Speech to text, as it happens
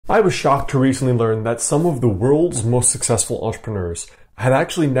I was shocked to recently learn that some of the world's most successful entrepreneurs had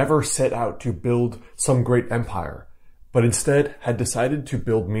actually never set out to build some great empire, but instead had decided to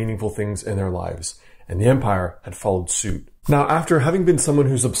build meaningful things in their lives, and the empire had followed suit. Now, after having been someone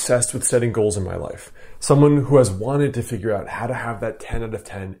who's obsessed with setting goals in my life, someone who has wanted to figure out how to have that 10 out of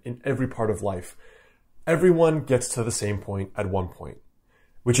 10 in every part of life, everyone gets to the same point at one point,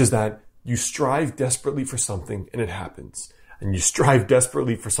 which is that you strive desperately for something and it happens. And you strive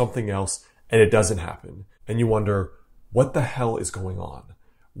desperately for something else and it doesn't happen. And you wonder, what the hell is going on?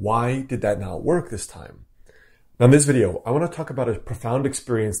 Why did that not work this time? Now in this video, I want to talk about a profound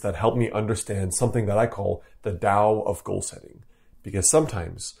experience that helped me understand something that I call the Tao of goal setting. Because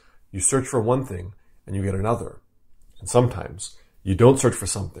sometimes you search for one thing and you get another. And sometimes you don't search for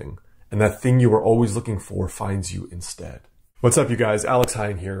something and that thing you were always looking for finds you instead. What's up, you guys? Alex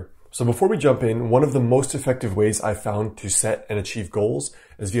Hine here. So before we jump in, one of the most effective ways I've found to set and achieve goals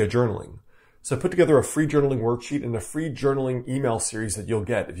is via journaling. So I put together a free journaling worksheet and a free journaling email series that you'll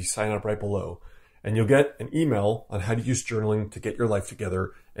get if you sign up right below. And you'll get an email on how to use journaling to get your life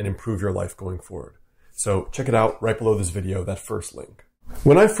together and improve your life going forward. So check it out right below this video, that first link.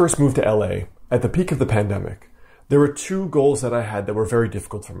 When I first moved to LA, at the peak of the pandemic, there were two goals that I had that were very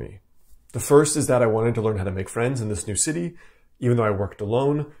difficult for me. The first is that I wanted to learn how to make friends in this new city, even though I worked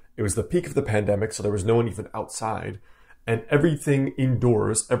alone. It was the peak of the pandemic, so there was no one even outside, and everything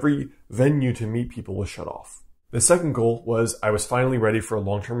indoors, every venue to meet people was shut off. The second goal was I was finally ready for a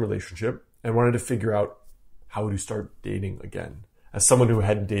long-term relationship and wanted to figure out how to start dating again, as someone who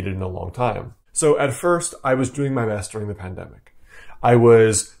hadn't dated in a long time. So at first, I was doing my best during the pandemic. I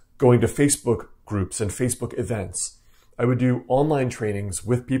was going to Facebook groups and Facebook events. I would do online trainings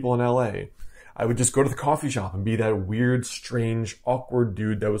with people in LA. I would just go to the coffee shop and be that weird, strange, awkward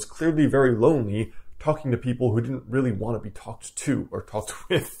dude that was clearly very lonely, talking to people who didn't really want to be talked to or talked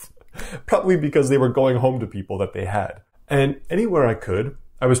with, probably because they were going home to people that they had. And anywhere I could,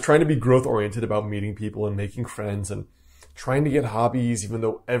 I was trying to be growth-oriented about meeting people and making friends and trying to get hobbies, even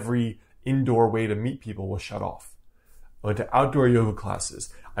though every indoor way to meet people was shut off. I went to outdoor yoga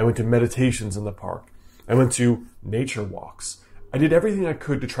classes. I went to meditations in the park. I went to nature walks. I did everything I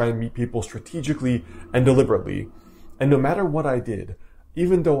could to try and meet people strategically and deliberately. And no matter what I did,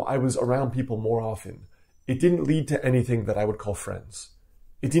 even though I was around people more often, it didn't lead to anything that I would call friends.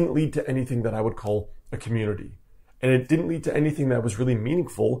 It didn't lead to anything that I would call a community. And it didn't lead to anything that was really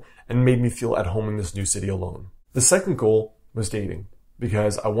meaningful and made me feel at home in this new city alone. The second goal was dating,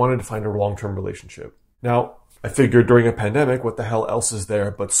 because I wanted to find a long-term relationship. Now, I figured during a pandemic, what the hell else is there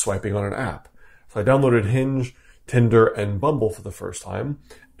but swiping on an app? So I downloaded Hinge, Tinder, and Bumble for the first time,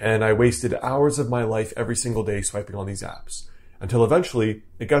 and I wasted hours of my life every single day swiping on these apps. Until eventually,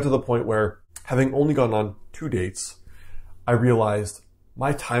 it got to the point where, having only gone on 2 dates, I realized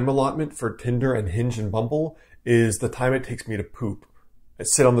my time allotment for Tinder and Hinge and Bumble is the time it takes me to poop. I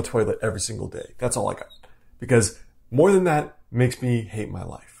sit on the toilet every single day. That's all I got. Because more than that makes me hate my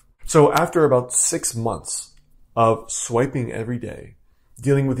life. So after about 6 months of swiping every day,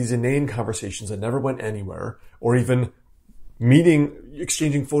 dealing with these inane conversations that never went anywhere, or even meeting,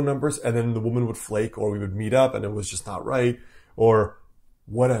 exchanging phone numbers, and then the woman would flake, or we would meet up and it was just not right, or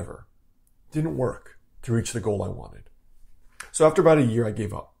whatever. Didn't work to reach the goal I wanted. So after about a year, I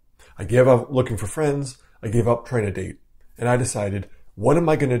gave up. I gave up looking for friends. I gave up trying to date. And I decided, what am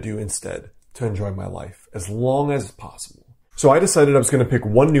I going to do instead to enjoy my life as long as possible? So I decided I was going to pick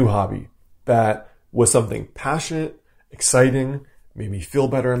one new hobby that was something passionate, exciting, made me feel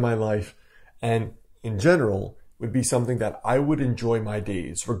better in my life, and in general, would be something that I would enjoy my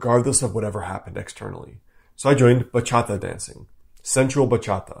days, regardless of whatever happened externally. So I joined bachata dancing, sensual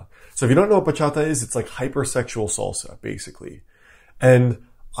bachata. So if you don't know what bachata is, it's like hypersexual salsa, basically. And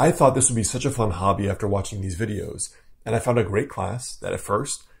I thought this would be such a fun hobby after watching these videos. And I found a great class that at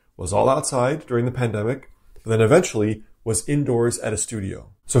first was all outside during the pandemic, but then eventually was indoors at a studio.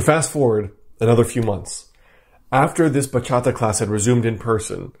 So fast forward another few months. After this bachata class had resumed in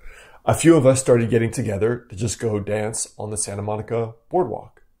person, a few of us started getting together to just go dance on the Santa Monica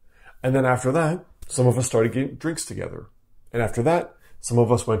boardwalk. And then after that, some of us started getting drinks together. And after that, some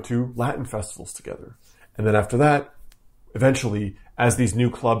of us went to Latin festivals together. And then after that, eventually, as these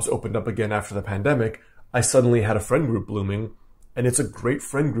new clubs opened up again after the pandemic, I suddenly had a friend group blooming, and it's a great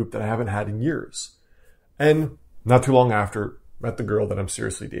friend group that I haven't had in years. And not too long after, met the girl that I'm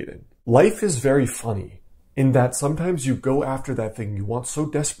seriously dating. Life is very funny in that sometimes you go after that thing you want so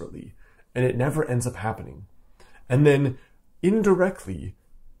desperately, and it never ends up happening. And then indirectly,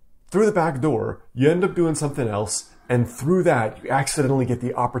 through the back door, you end up doing something else, and through that, you accidentally get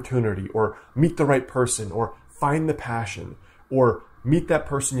the opportunity, or meet the right person, or find the passion, or meet that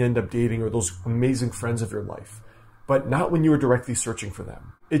person you end up dating or those amazing friends of your life, but not when you are directly searching for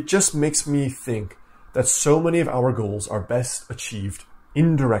them. It just makes me think that so many of our goals are best achieved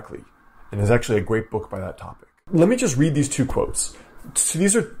indirectly. And there's actually a great book by that topic. Let me just read these two quotes. So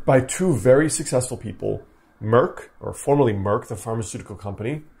these are by two very successful people, Merck, or formerly Merck, the pharmaceutical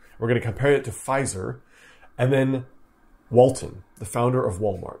company. We're going to compare it to Pfizer, and then Walton, the founder of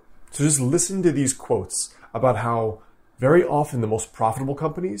Walmart. So just listen to these quotes about how very often the most profitable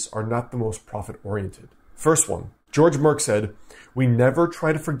companies are not the most profit-oriented. First one, George Merck said, "We never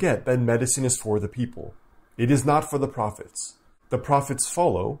try to forget that medicine is for the people. It is not for the profits. The profits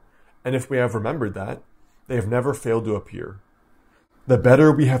follow, and if we have remembered that, they have never failed to appear. The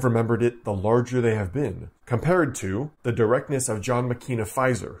better we have remembered it, the larger they have been," compared to the directness of John McKean of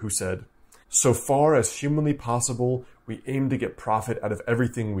Pfizer, who said, "So far as humanly possible, we aim to get profit out of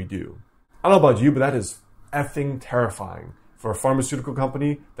everything we do." I don't know about you, but that is effing terrifying for a pharmaceutical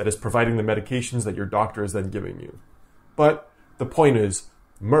company that is providing the medications that your doctor is then giving you. But the point is,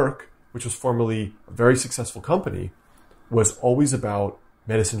 Merck, which was formerly a very successful company, was always about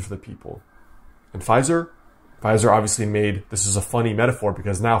medicine for the people. And Pfizer obviously made, this is a funny metaphor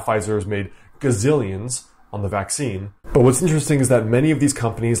because now Pfizer has made gazillions on the vaccine. But what's interesting is that many of these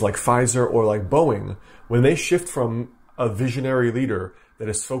companies like Pfizer or like Boeing, when they shift from a visionary leader that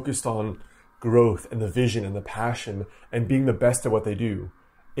is focused on growth and the vision and the passion and being the best at what they do,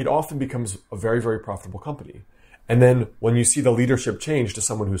 it often becomes a very, very profitable company. And then when you see the leadership change to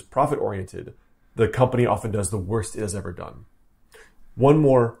someone who's profit-oriented, the company often does the worst it has ever done. One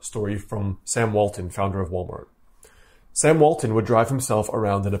more story from Sam Walton, founder of Walmart. Sam Walton would drive himself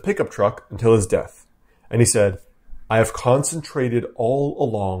around in a pickup truck until his death. And he said, "I have concentrated all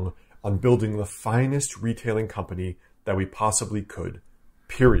along on building the finest retailing company that we possibly could,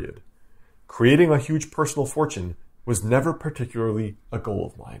 period. Creating a huge personal fortune was never particularly a goal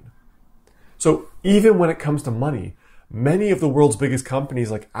of mine." So even when it comes to money, many of the world's biggest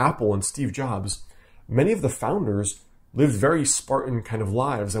companies like Apple and Steve Jobs, many of the founders lived very Spartan kind of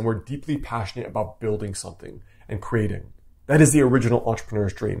lives and were deeply passionate about building something and creating. That is the original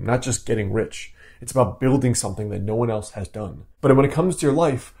entrepreneur's dream, not just getting rich. It's about building something that no one else has done. But when it comes to your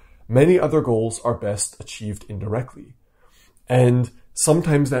life, many other goals are best achieved indirectly. And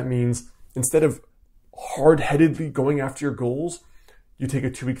sometimes that means instead of hard-headedly going after your goals, you take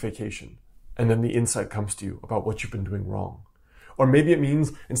a 2-week vacation. And then the insight comes to you about what you've been doing wrong. Or maybe it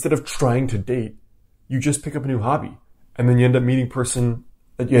means instead of trying to date, you just pick up a new hobby. And then you end up meeting a person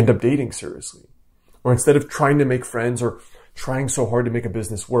that you end up dating seriously. Or instead of trying to make friends or trying so hard to make a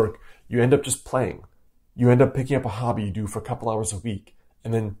business work, you end up just playing. You end up picking up a hobby you do for a couple hours a week.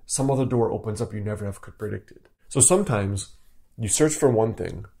 And then some other door opens up you never have predicted. So sometimes you search for one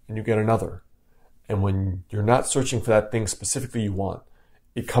thing and you get another. And when you're not searching for that thing specifically you want,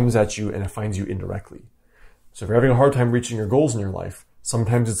 it comes at you and it finds you indirectly. So if you're having a hard time reaching your goals in your life,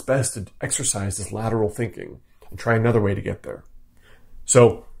 sometimes it's best to exercise this lateral thinking and try another way to get there.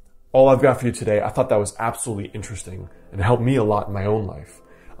 So all I've got for you today, I thought that was absolutely interesting and helped me a lot in my own life.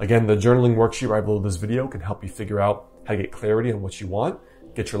 Again, the journaling worksheet right below this video can help you figure out how to get clarity on what you want,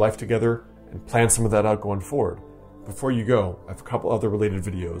 get your life together, and plan some of that out going forward. Before you go, I have a couple other related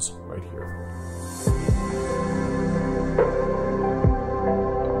videos right here.